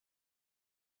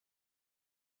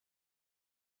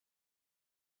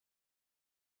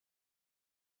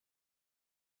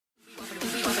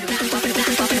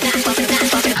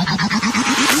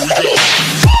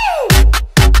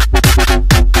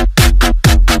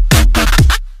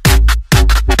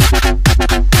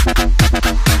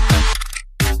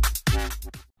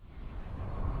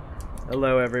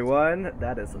Hello everyone,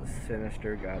 that is a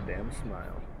sinister goddamn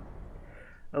smile.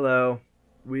 Hello,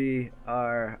 we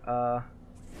are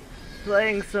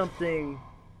playing something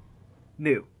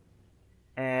new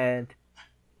and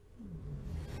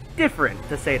different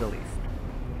to say the least.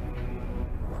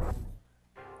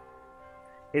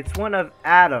 It's one of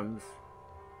Adam's,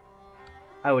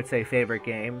 I would say, favorite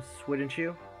games, wouldn't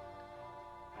you?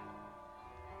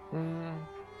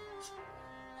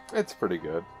 It's pretty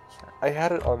good. I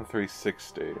had it on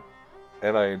 360,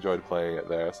 and I enjoyed playing it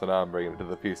there, so now I'm bringing it to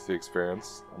the PC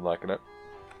experience. I'm liking it.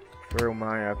 Through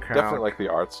my account. Definitely like the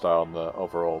art style and the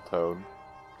overall tone.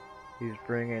 He's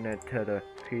bringing it to the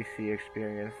PC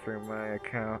experience through my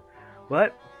account.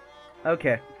 What?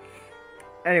 Okay.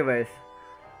 Anyways.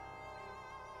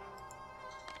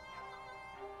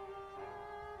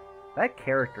 That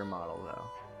character model, though.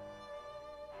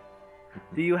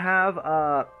 Do you have,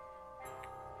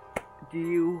 do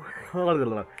you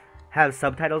have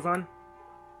subtitles on?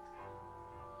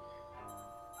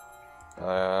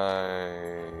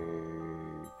 I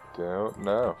don't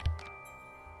know.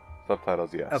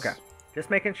 Subtitles, yes. Okay. Just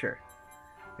making sure.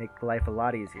 Make life a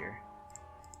lot easier.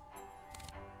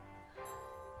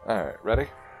 Alright, ready?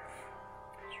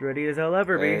 As ready as I'll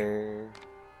ever be.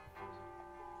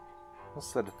 We'll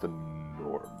set it to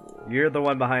normal. You're the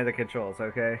one behind the controls,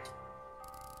 okay?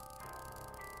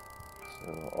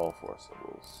 So, all four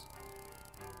symbols.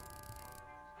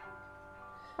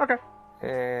 Okay.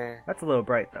 That's a little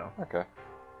bright, though. Okay.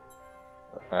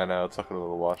 I know, it's looking a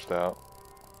little washed out.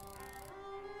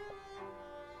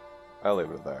 I'll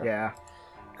leave it there. Yeah.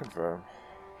 Confirm.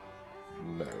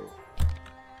 No.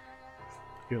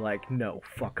 You're like, no,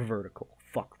 fuck vertical.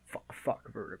 Fuck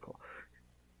vertical.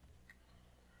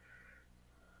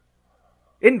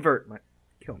 Invert might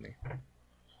kill me.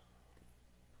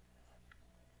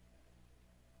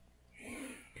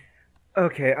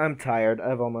 Okay, I'm tired.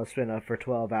 I've almost been up for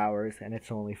 12 hours, and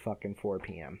it's only fucking 4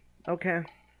 p.m. Okay.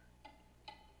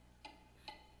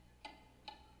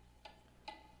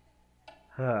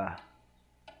 Huh.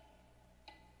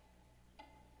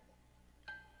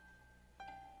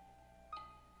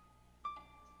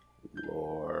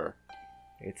 Lore.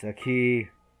 It's a key.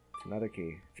 It's another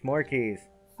key. It's more keys.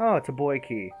 Oh, it's a boy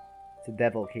key. It's a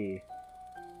devil key.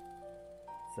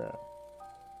 So.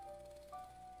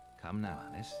 Come now,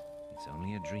 Alice. It's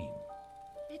only a dream.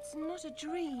 It's not a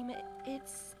dream.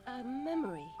 It's a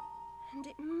memory. And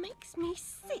it makes me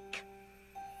sick.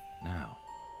 Now,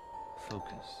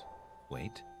 focus.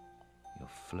 Wait. You're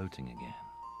floating again.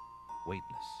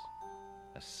 Weightless.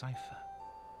 A cipher.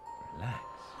 Relax.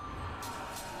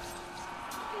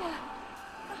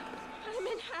 I'm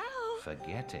in hell.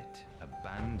 Forget it.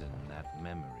 Abandon that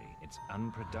memory. It's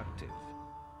unproductive.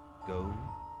 Go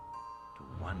to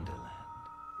Wonderland.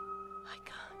 I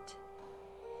can't.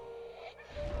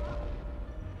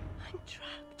 I'm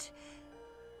trapped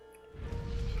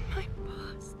in my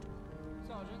past.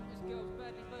 Sergeant, this girl's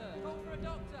badly burned. Call for a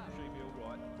doctor. She'll be all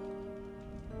right.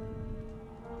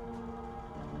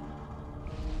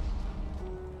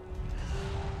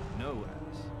 No,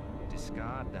 Alice.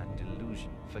 Discard that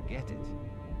delusion. Forget it.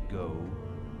 Go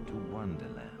to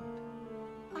Wonderland.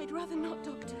 I'd rather not,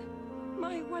 Doctor.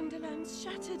 My Wonderland's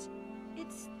shattered.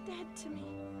 It's dead to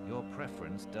me. Your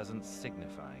preference doesn't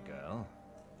signify, girl.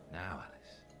 Now,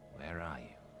 Alice, where are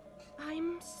you?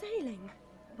 I'm sailing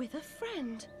with a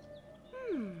friend.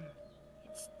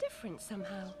 It's different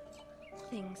somehow.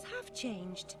 Things have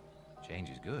changed. Change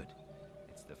is good.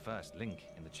 It's the first link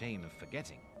in the chain of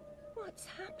forgetting. What's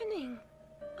happening?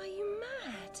 Are you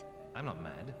mad? I'm not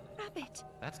mad. Rabbit,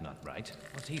 That's not right.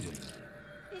 What's he doing?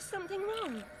 is something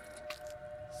wrong?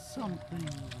 Something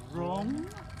wrong?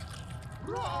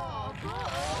 No,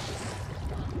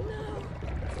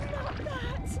 not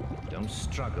that. Don't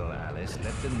struggle, Alice.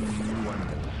 Let the new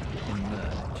Wonderland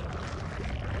emerge.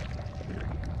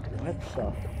 What the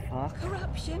fuck?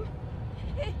 Corruption.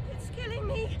 It's killing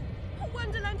me.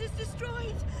 Wonderland is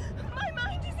destroyed. My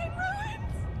mind is in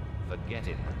ruins. Forget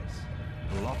it, Alice.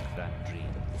 Block that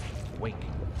dream. Wake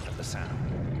at the sound.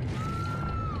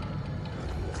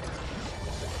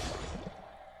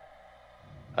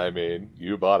 I mean,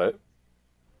 you bought it.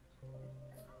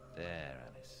 There,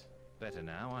 Alice. Better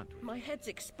now, aren't we? My head's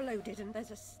exploded and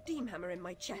there's a steam hammer in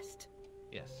my chest.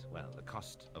 Yes, well, the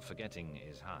cost of forgetting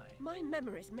is high. My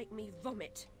memories make me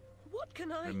vomit. What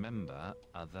can I... Remember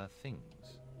other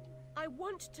things. I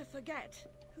want to forget.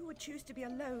 Who would choose to be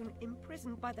alone,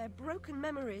 imprisoned by their broken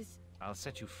memories? I'll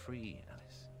set you free,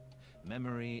 Alice.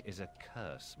 Memory is a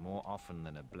curse more often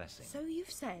than a blessing. So you've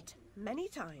said many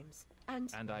times, and...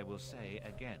 And I will say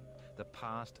again, the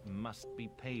past must be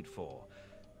paid for.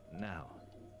 Now,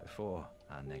 before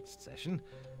our next session,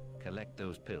 collect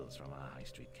those pills from our high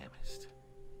street chemist.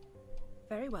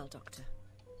 Very well, Doctor.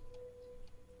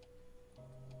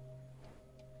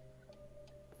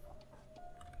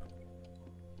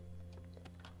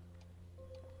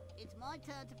 It's my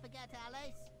turn to forget,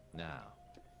 Alice. Now,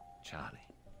 Charlie,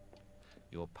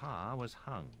 your pa was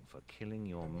hung for killing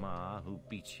your ma who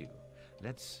beat you.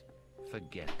 Let's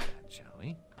forget that, shall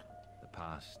we? The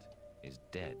past is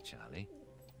dead, Charlie.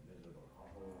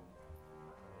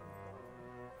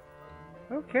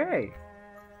 Okay.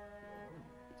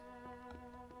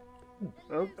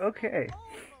 Okay.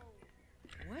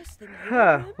 Worse than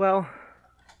Huh, well,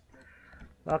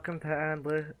 welcome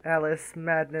to Alice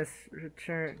Madness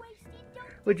Return.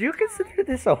 Would you consider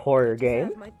this a horror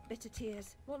game? My bitter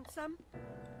tears. Want some?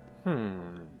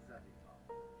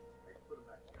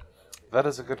 That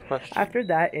is a good question. After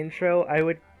that intro, I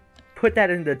would put that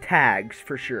in the tags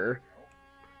for sure.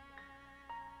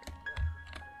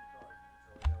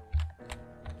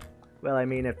 Well, I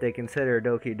mean, if they consider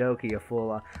Doki Doki a full,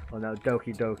 well, no,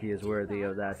 Doki Doki is worthy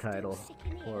of that title.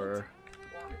 Horror.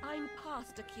 I'm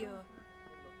past a cure.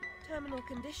 Terminal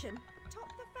condition. Top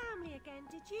the family again,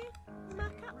 did you?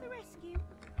 Muck up the rescue?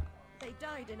 They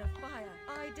died in a fire.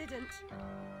 I didn't.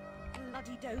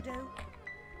 Bloody dodo.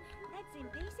 Heads in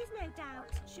pieces, no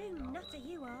doubt. Shoo nutter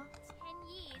you are. 10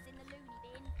 years in the loony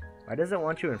bin. Why does it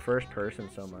want you in first person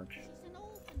so much?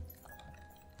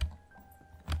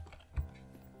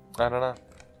 I don't know.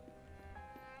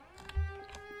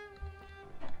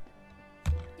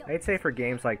 I'd say for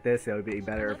games like this, it would be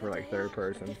better for like third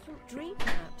person. Different dream,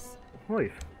 perhaps.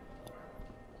 Oy.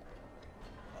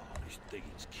 This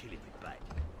digging's killing me, babe.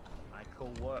 I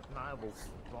call work noble,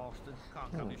 bastard.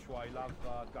 Can't come this way, love.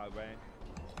 Go round.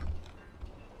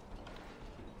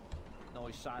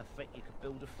 Nice so thick you could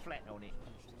build a flat on it.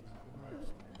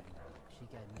 She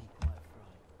gave me quite a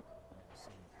fright.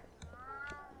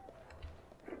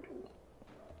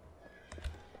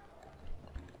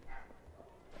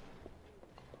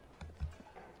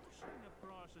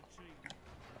 Hello,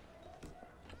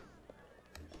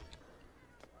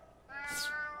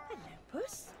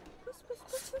 Puss. Puss, puss,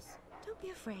 puss, puss. Don't be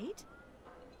afraid.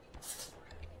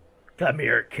 Come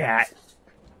here, cat.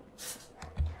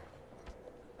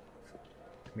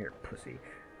 Come here, pussy.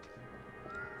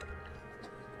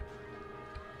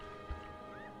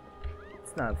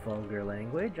 It's not vulgar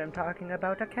language. I'm talking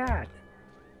about a cat.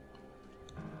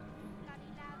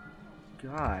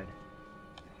 God.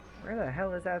 Where the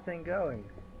hell is that thing going?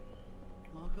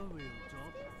 Like a real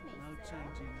job. No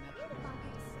changing that.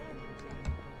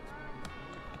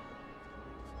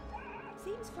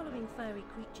 Seems following furry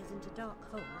creatures into dark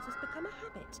holes has become a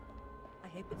habit. I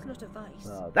hope it's not a vice.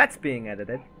 Oh, that's being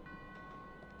edited.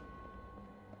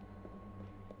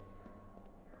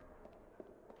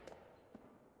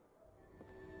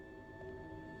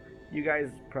 You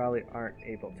guys probably aren't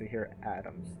able to hear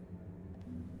Adam's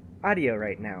audio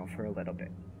right now for a little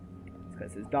bit. It's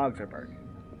because his dogs are barking.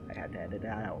 I had to edit it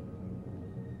out.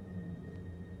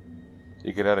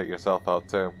 You can edit yourself out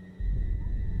too.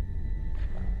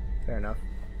 Fair enough.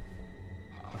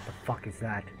 What the fuck is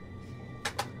that?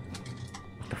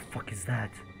 What the fuck is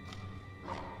that?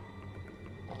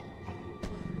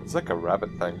 It's like a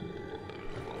rabbit thing.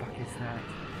 What the fuck is that?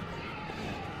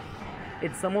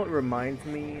 It somewhat reminds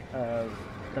me of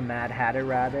the Mad Hatter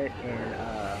rabbit in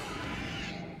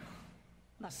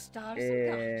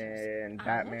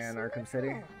Batman Arkham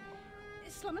City.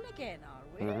 Slumming again, are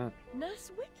we?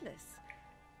 Nurse Witless.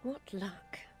 What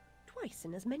luck. Twice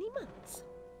in as many months.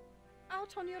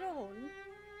 Out on your own?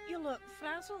 You look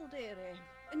frazzled, dearie.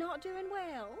 Not doing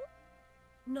well?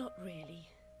 Not really.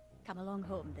 Come along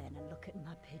home then and look at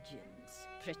my pigeons.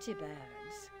 Pretty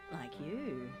birds, like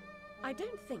you. I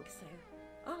don't think so.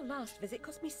 Our last visit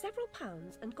cost me several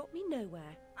pounds and got me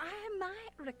nowhere. I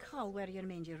might recall where your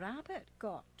mangy rabbit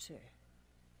got to.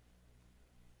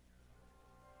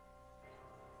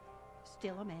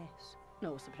 Still a mess.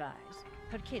 No surprise.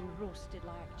 Her kin roasted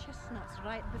like chestnuts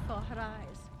right before her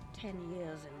eyes. 10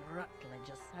 years in Rutledge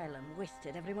Asylum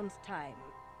wasted everyone's time.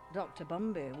 Dr.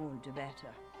 Bumby won't do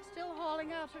better. Still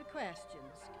hauling out her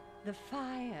questions. The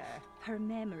fire, her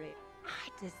memory. I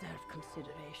deserve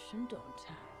consideration, don't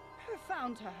I? Who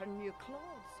found her new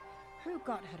clothes? Who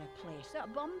got her a place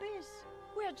at Bumby's?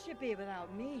 Where'd she be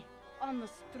without me? On the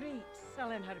street,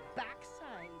 selling her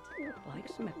backside.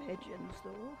 Likes my pigeons,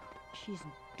 though. She's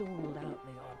doled out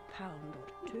the odd pound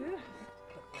or two.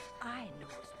 But what I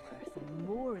know's worth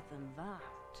more than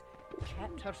that.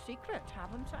 Kept her secret,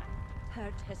 haven't I?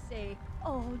 Heard her say,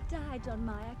 all died on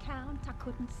my account, I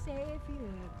couldn't save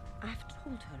you. I've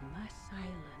told her my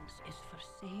silence is for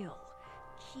sale.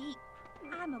 Keep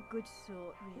I'm a good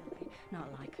sort, really.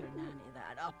 Not like her nanny,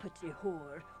 that uppity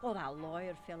whore. Or that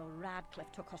lawyer fellow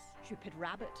Radcliffe took a stupid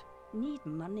rabbit. Need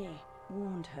money.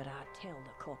 Warned her I'd tell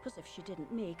the coppers if she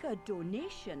didn't make a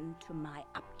donation to my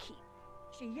upkeep.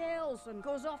 She yells and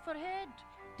goes off her head.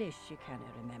 Days she can't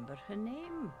remember her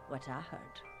name, what I heard.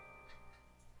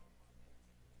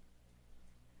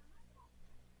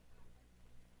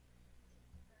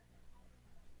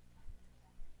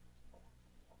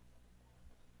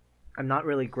 I'm not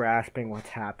really grasping what's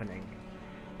happening,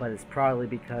 but it's probably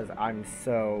because I'm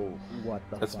so what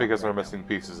the It's fuck because right we're now. missing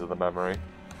pieces of the memory.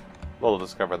 We'll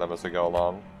discover them as we go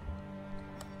along.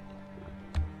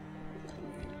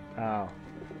 Oh.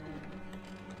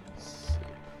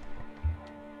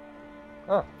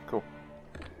 Oh, cool.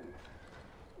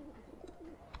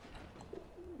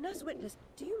 Nurse Witness,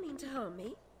 do you mean to harm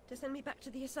me? To send me back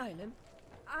to the asylum?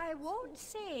 I won't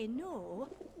say no.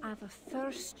 I've a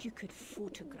thirst you could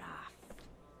photograph.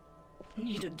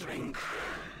 Need a drink.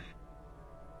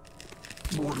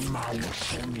 Mortimer will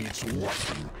show me its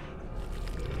weapon.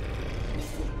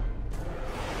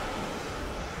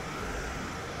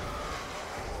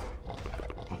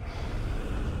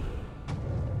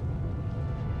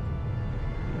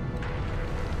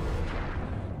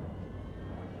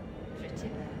 Pretty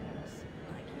birds,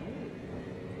 like you.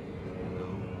 Hello,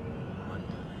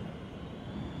 Wonderland.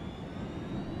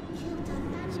 You've done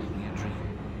that. It's only a dream.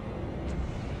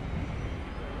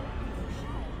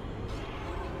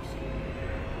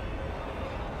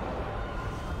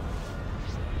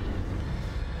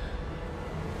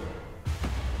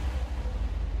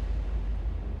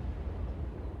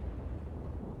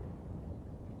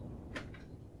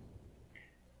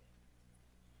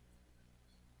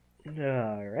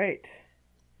 Alright.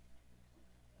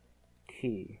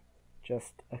 Key.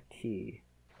 Just a key.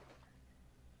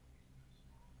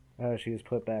 Oh, she was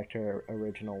put back to her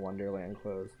original Wonderland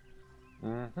clothes.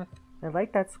 Mm-hmm. I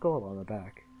like that skull on the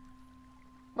back.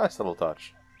 Nice little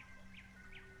touch.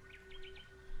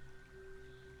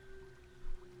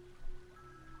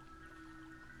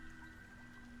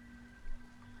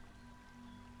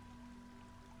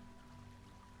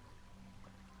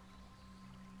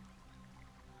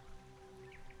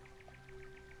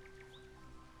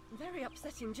 Very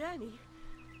upsetting journey.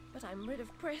 But I'm rid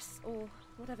of Pris, or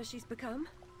whatever she's become.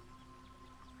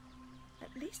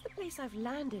 At least the place I've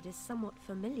landed is somewhat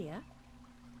familiar.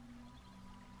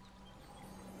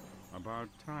 About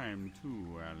time,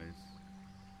 too,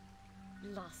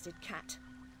 Alice. Blasted cat.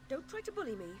 Don't try to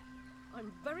bully me.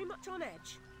 I'm very much on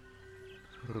edge.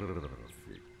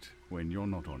 Perfect. When you're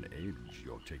not on edge,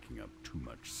 you're taking up too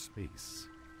much space.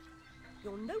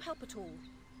 You're no help at all.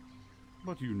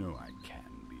 But you know I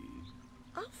can be.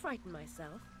 I'll frighten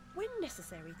myself when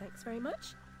necessary, thanks very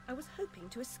much. I was hoping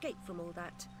to escape from all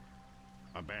that.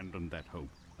 Abandon that hope.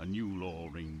 A new law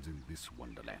reigns in this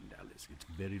Wonderland, Alice. It's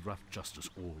very rough justice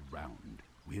all round.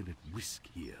 We're at risk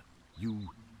here. You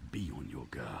be on your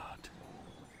guard.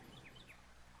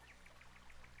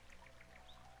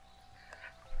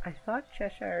 I thought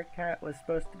Cheshire Cat was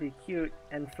supposed to be cute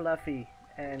and fluffy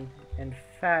and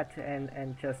fat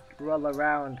and just roll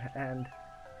around and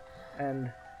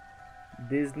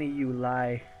Disney, you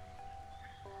lie.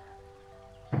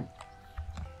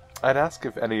 I'd ask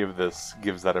if any of this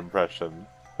gives that impression,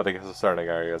 but I guess the starting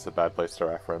area is a bad place to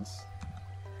reference.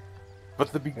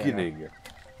 But the beginning,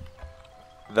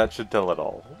 that should tell it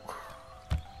all.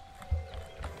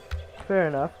 Fair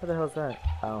enough. What the hell's that?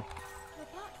 Oh. The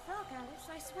black frog, Alice,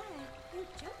 I swear. You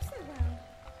jump so well.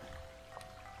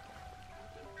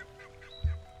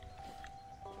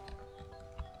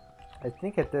 I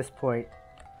think at this point,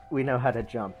 we know how to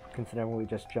jump, considering we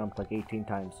just jumped like 18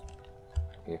 times.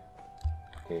 Yeah.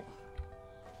 Yeah.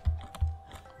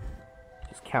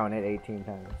 Just count it 18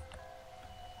 times.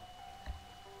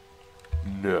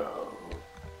 No.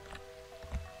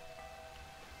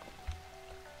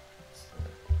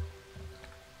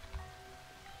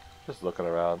 Just looking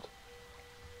around.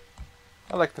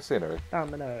 I like the scenery.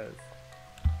 Dominoes.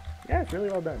 Yeah, it's really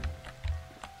well done.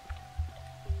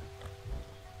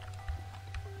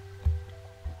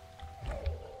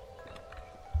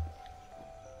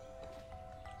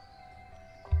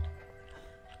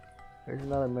 There's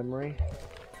another memory.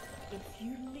 If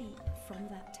you leap from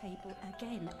that table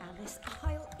again, Alice,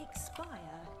 I'll expire.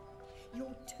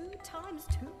 You're 2 times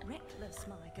too reckless,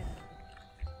 my girl.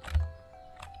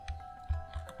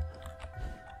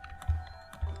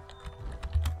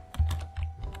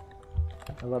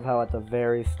 I love how at the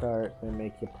very start they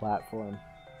make you platform.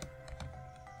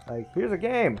 Like, here's a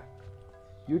game!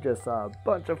 You just saw a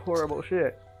bunch of horrible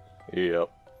shit. Yep.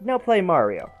 Now play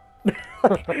Mario.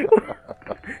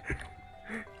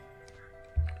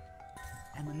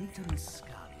 Amanita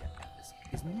muscaria, Alice,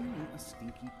 is merely a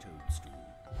stinky toadstool.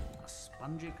 A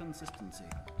spongy consistency,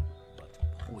 but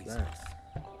poisonous.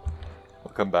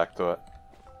 We'll come back to it.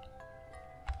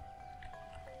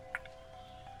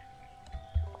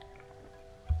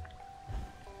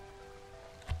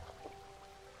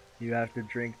 You have to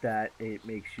drink that, it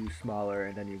makes you smaller,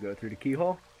 and then you go through the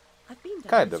keyhole? I've been down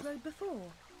Kind this of. road before.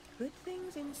 Good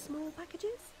things in small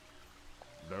packages?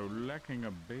 Though lacking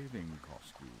a bathing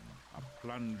costume, a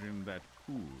plunge in that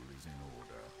pool is in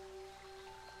order.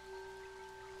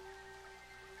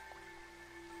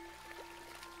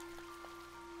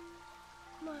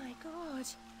 My god,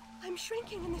 I'm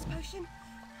shrinking in this potion.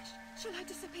 Shall I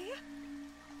disappear?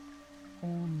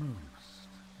 Almost.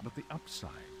 But the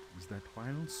upside is that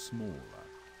while smaller,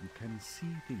 you can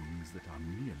see things that are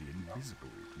nearly invisible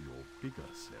to your bigger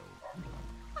self.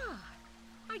 Ah,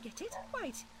 I get it.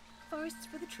 Right. Forests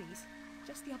for the trees.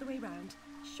 Just the other way round.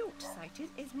 Short-sighted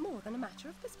is more than a matter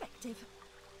of perspective.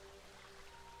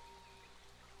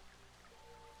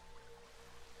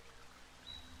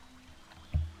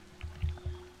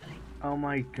 Oh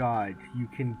my god, you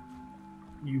can,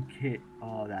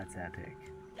 oh, that's epic.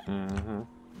 Mm-hmm.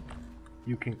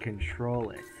 You can control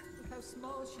it. Look how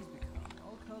small she's become.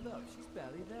 All curled up. She's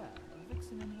barely there. A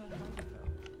vixen in her hydropel.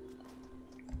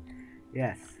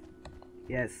 Yes.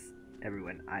 Yes,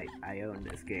 everyone, I own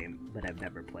this game, but I've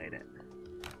never played it.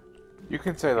 You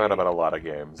can say that about a lot of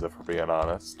games, if we're being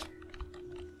honest.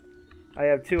 I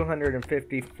have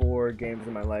 254 games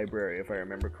in my library, if I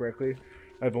remember correctly.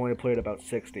 I've only played about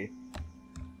 60.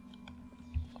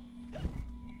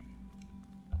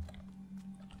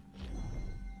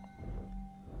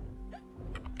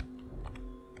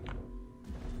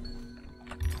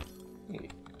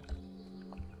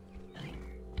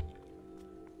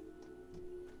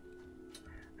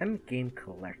 I'm a game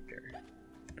collector,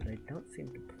 but I don't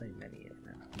seem to play many of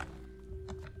them.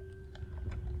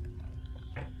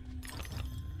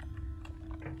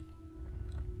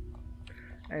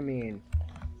 I mean,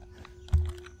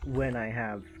 when I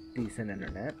have decent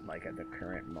internet, like at the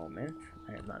current moment.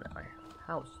 I am not at my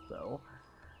house though,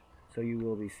 so you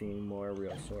will be seeing more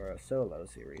Real Sora solo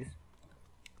series.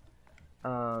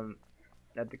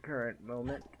 At the current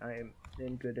moment, I am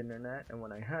in good internet, and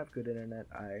when I have good internet,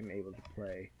 I am able to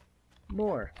play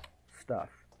more stuff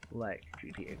like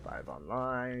GTA 5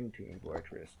 Online, Team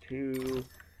Fortress 2,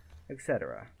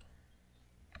 etc.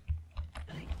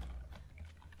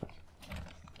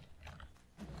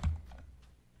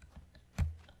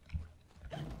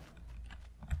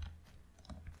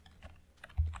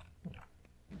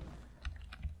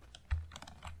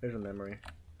 There's a memory.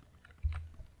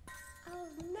 I'll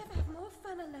never have more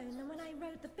fun alone than when I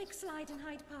rode the big slide in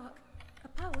Hyde Park.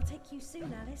 Papa will take you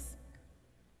soon, Alice.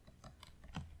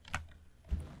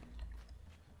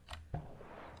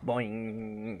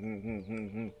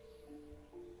 Boing.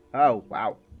 Oh,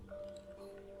 wow.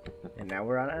 And now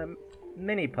we're on a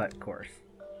mini putt course.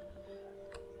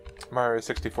 Mario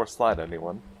 64 slide,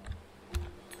 anyone?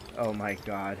 Oh my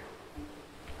god.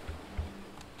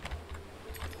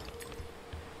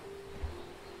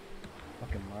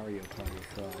 Fucking Mario Party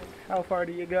slide. How far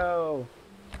do you go?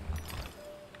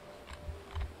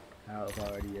 How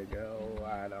far do you go?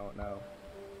 I don't know.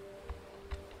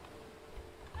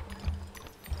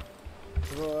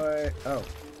 Boy. Oh.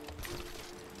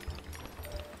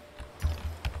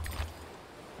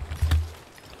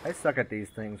 I suck at these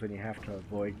things when you have to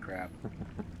avoid crap.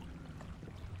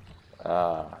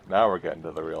 Now we're getting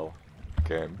to the real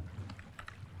game.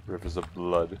 Rivers of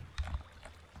Blood.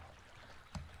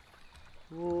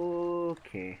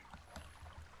 Okay.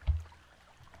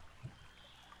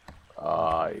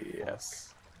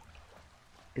 Yes.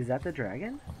 Is that the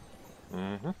dragon?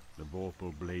 Mm-hmm. The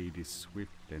vorpal blade is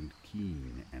swift and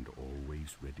keen and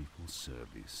always ready for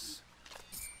service.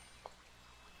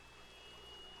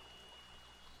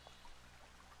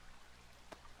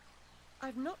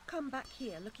 I've not come back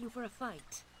here looking for a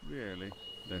fight. Really?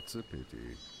 That's a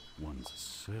pity. One's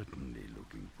certainly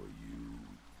looking for you.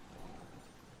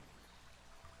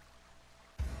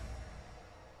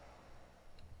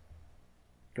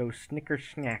 Go snicker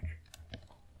snack.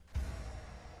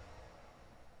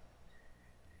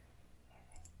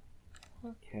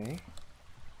 Okay.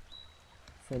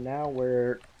 So now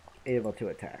we're able to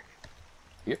attack.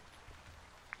 Yep.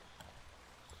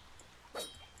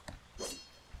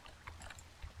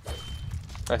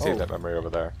 I see that memory over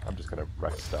there. I'm just gonna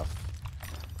wreck stuff.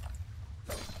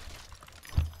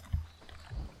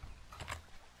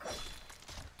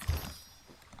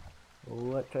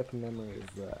 What type of memory is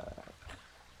that?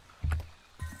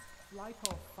 Flight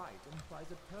or fight implies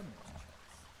a permanent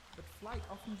choice. but flight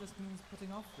often just means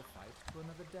putting off the fight to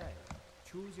another day.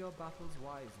 Choose your battles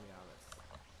wisely, Alice.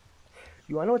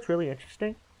 You wanna know what's really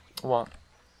interesting? What?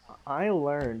 I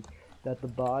learned that the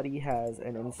body has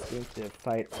an instinctive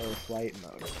fight or flight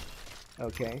mode.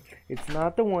 Okay? It's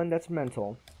not the one that's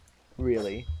mental,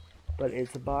 really, but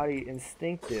it's a body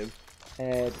instinctive,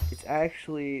 and it's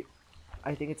actually,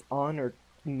 I think it's on or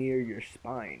near your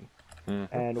spine.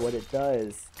 And what it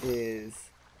does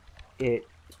is it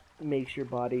makes your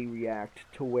body react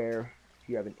to where if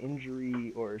you have an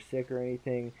injury or sick or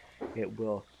anything, it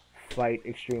will fight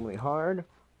extremely hard,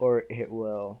 or it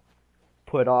will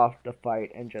put off the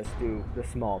fight and just do the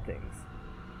small things.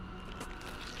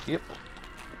 Yep.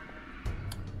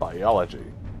 Biology.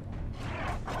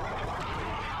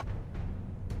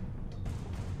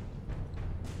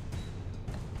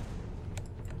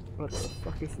 What the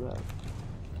fuck is that?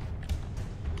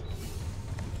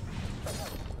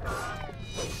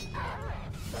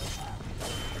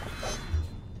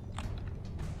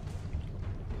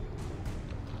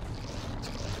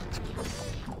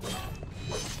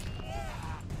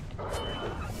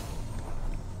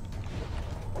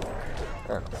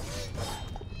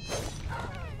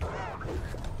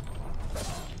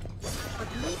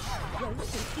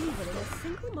 Gross and evil in a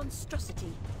single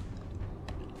monstrosity.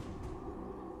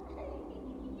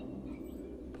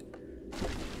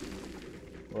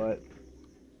 What?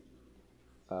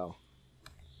 Oh.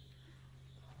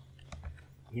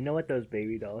 You know what those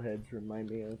baby doll heads remind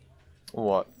me of?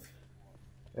 What?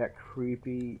 That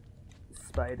creepy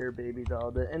spider baby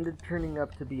doll that ended turning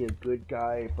up to be a good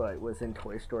guy, but was in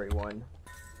Toy Story 1.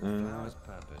 Flower's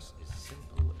purpose is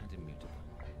simple and immutable.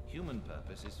 Human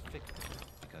purpose is fictive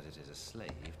because it is a slave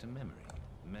to memory.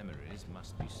 Memories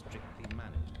must be strictly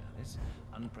managed, Alice.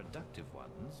 Unproductive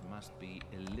ones must be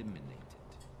eliminated.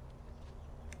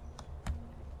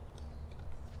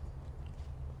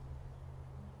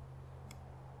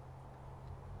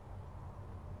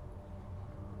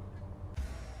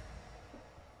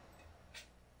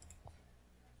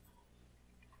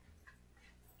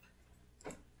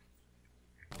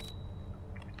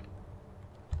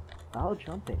 Oh,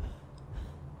 jumping.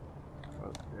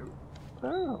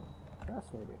 Oh,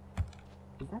 fascinating.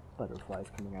 Is that butterflies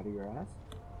coming out of your ass?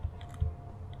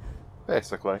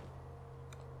 Basically.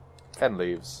 And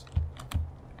leaves.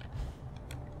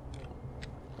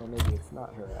 Or maybe it's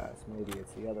not her ass, maybe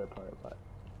it's the other part, but...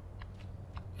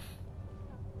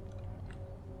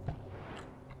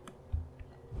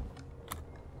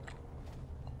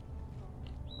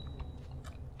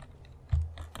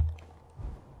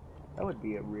 That would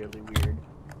be a really weird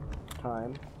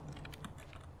time.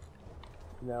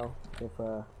 You know,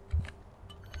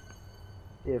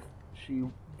 if she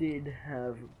did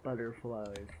have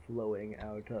butterflies flowing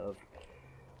out of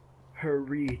her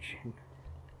region,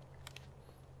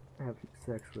 having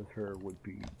sex with her would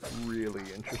be really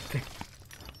interesting.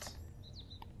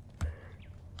 I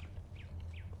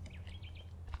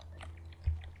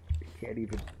can't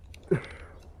even...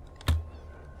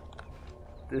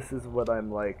 This is what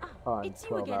I'm like on It's you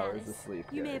 12 again, hours Alice. of sleep,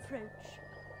 You may guys. approach.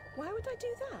 Why would I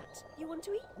do that? You want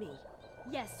to eat me?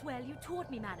 Yes, well, you taught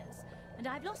me manners, and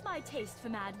I've lost my taste for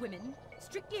mad women.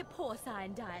 Strictly a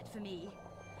porcine diet for me.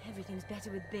 Everything's better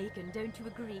with bacon, don't you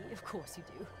agree? Of course you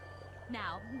do.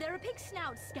 Now, there are pig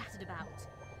snouts scattered about.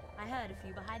 I heard a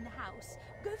few behind the house.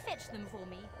 Go fetch them for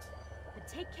me. But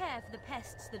take care for the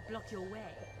pests that block your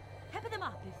way. Pepper them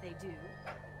up if they do.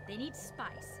 They need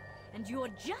spice, and you're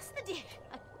just the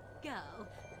girl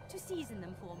to season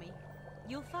them for me.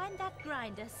 You'll find that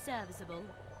grinder serviceable.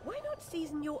 Why not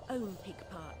season your own pig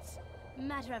parts?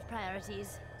 Matter of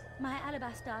priorities. My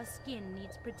alabaster skin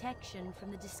needs protection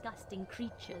from the disgusting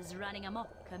creatures running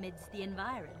amok amidst the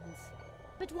environs.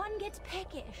 But one gets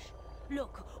peckish.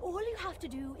 Look, all you have to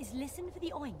do is listen for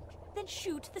the oink, then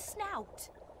shoot the snout.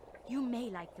 You may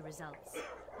like the results.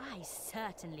 I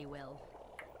certainly will.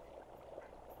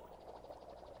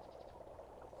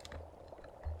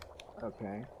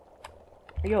 Okay.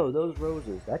 Yo, those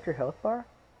roses, that's your health bar?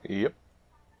 Yep.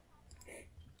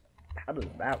 How does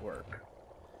that work?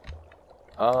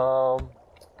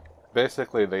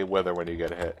 Basically they wither when you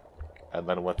get hit. And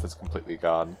then once it's completely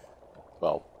gone,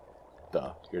 well,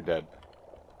 duh, you're dead.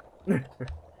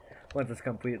 Once it's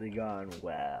completely gone,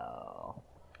 well...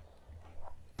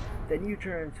 Then you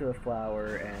turn into a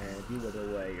flower and you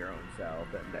wither away your own self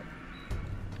and then...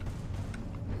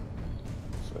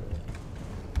 So,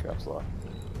 caps lock.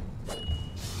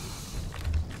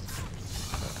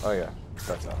 Oh yeah,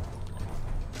 that's out.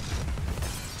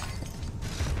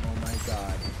 Oh my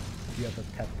god, you have a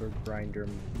pepper grinder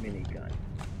minigun.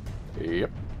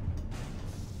 Yep.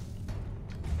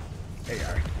 There you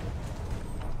are.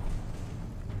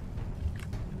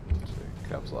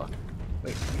 luck.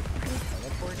 Wait, are you fucking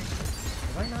teleporting?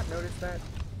 Have I not noticed that?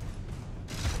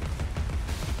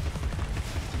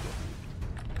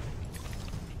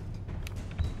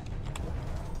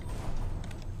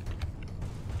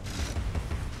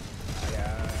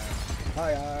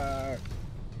 Fire!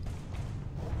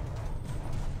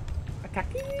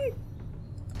 Attacking!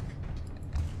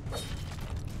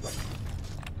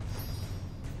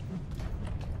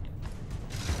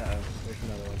 Uh-oh, there's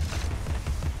another one.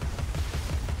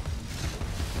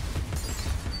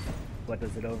 What,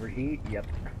 does it overheat? Yep.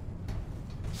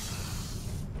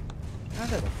 How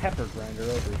does a pepper grinder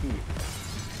overheat?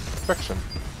 Friction.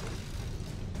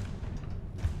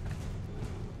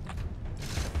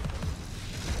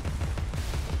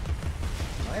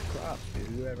 My props to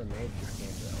whoever made this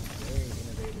game though. Very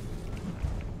innovative.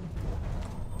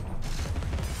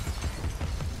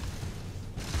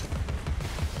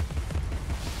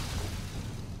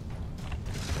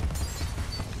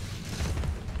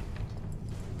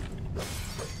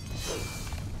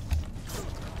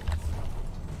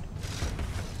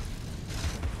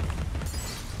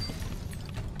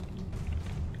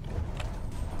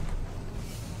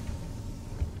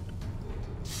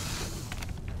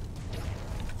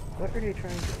 What are they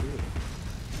trying to do?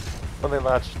 When they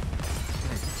latch...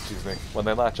 Excuse me. When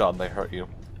they latch on, they hurt you.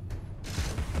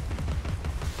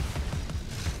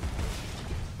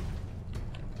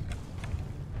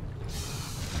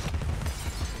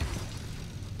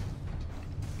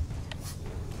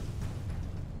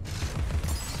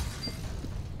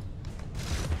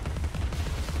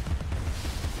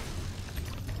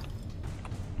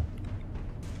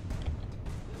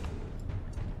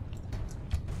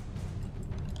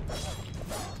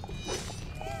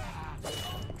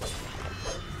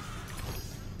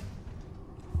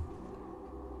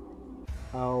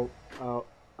 Oh.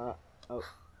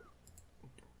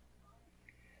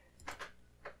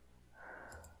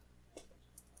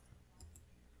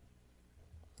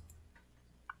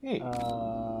 Hey.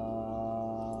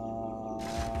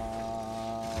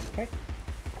 Okay.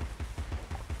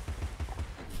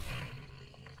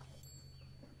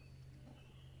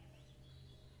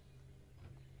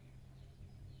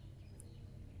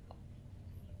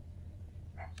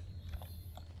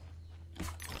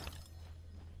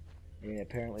 And it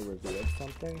apparently revealed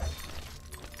something.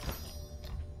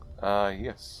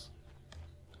 Yes.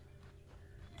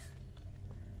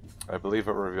 I believe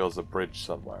it reveals a bridge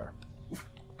somewhere.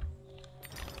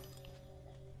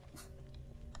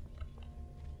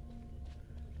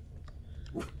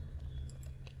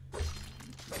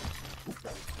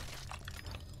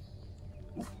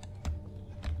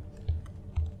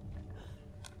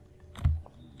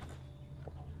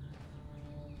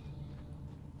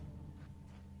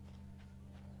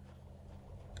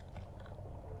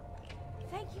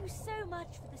 Thank you so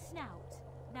much for the snout.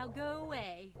 Now go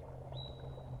away.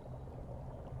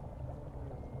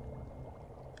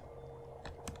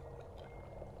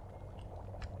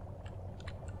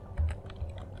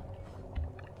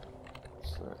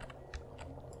 So,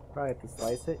 Probably have to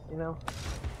slice it, you know?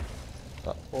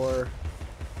 Oh. Or...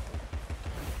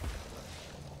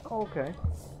 Oh, okay.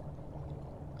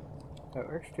 That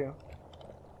works too.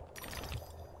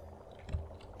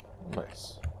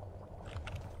 Nice.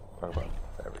 Talk about.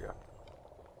 There we go.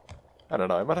 I don't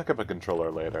know, I might hook up a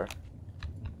controller later.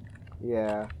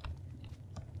 Yeah.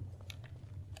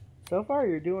 So far,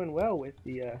 you're doing well with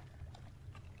the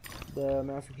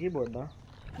mouse and keyboard, though.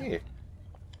 Yeah.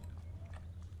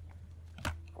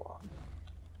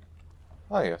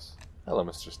 Ah, yes. Hello,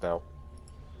 Mr. Snout.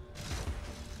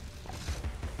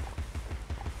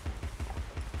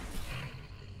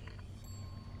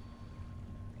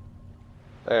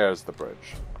 There's the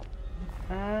bridge.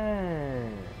 Ah.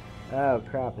 Oh,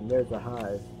 crap, and there's a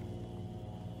hive.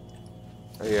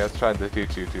 Yeah, it's trying to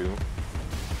teach you to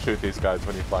shoot these guys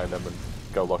when you find them and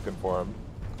go looking for them.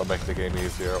 It'll make the game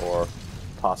easier, or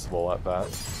possible at that.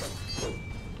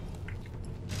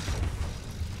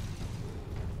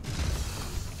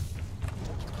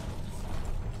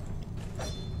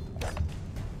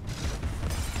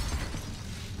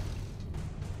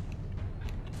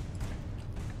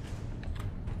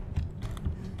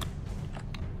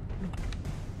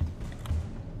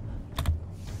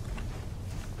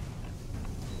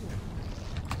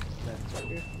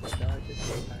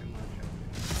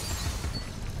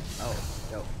 Oh,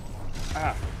 no.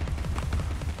 Ah.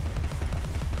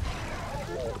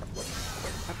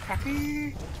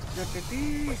 Attacky!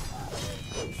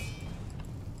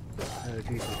 Oh,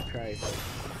 Jesus Christ.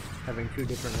 Having two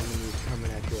different enemies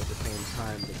coming at you at the same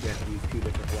time, but you have to use two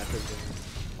different weapons.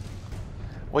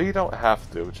 Well, you don't have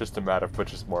to. It's just a matter of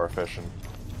which is more efficient.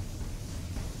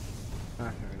 Ah,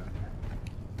 fair enough.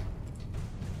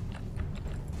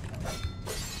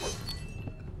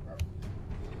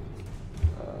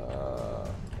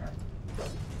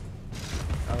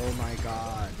 my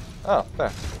god. Oh,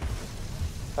 there.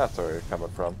 That's where you're coming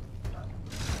from.